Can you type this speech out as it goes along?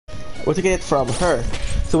or to get it from her.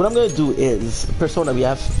 So what I'm gonna do is, Persona, we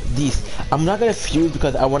have these. I'm not gonna fuse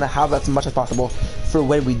because I want to have as much as possible for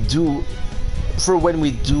when we do.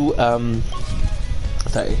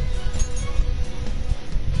 Sorry.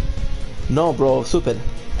 No, bro, stupid.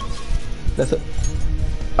 That's it.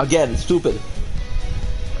 Again, stupid.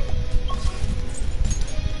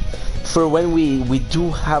 For when we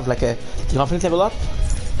do have like a confidence level up.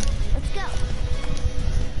 Let's go.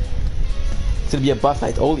 It's gonna be a boss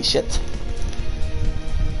fight. Holy shit.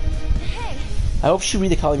 Hey. I hope she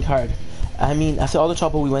read the calling card. I mean, after all the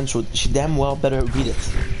trouble we went through, she damn well better read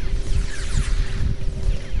it.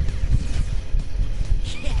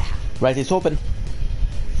 Yeah. Right, it's open.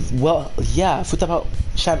 Well, yeah, Futaba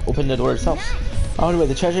shan't open the door itself. Nice. Anyway,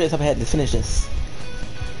 the treasure is up ahead. Let's finish this.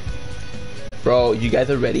 Bro, you guys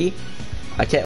are ready? I can't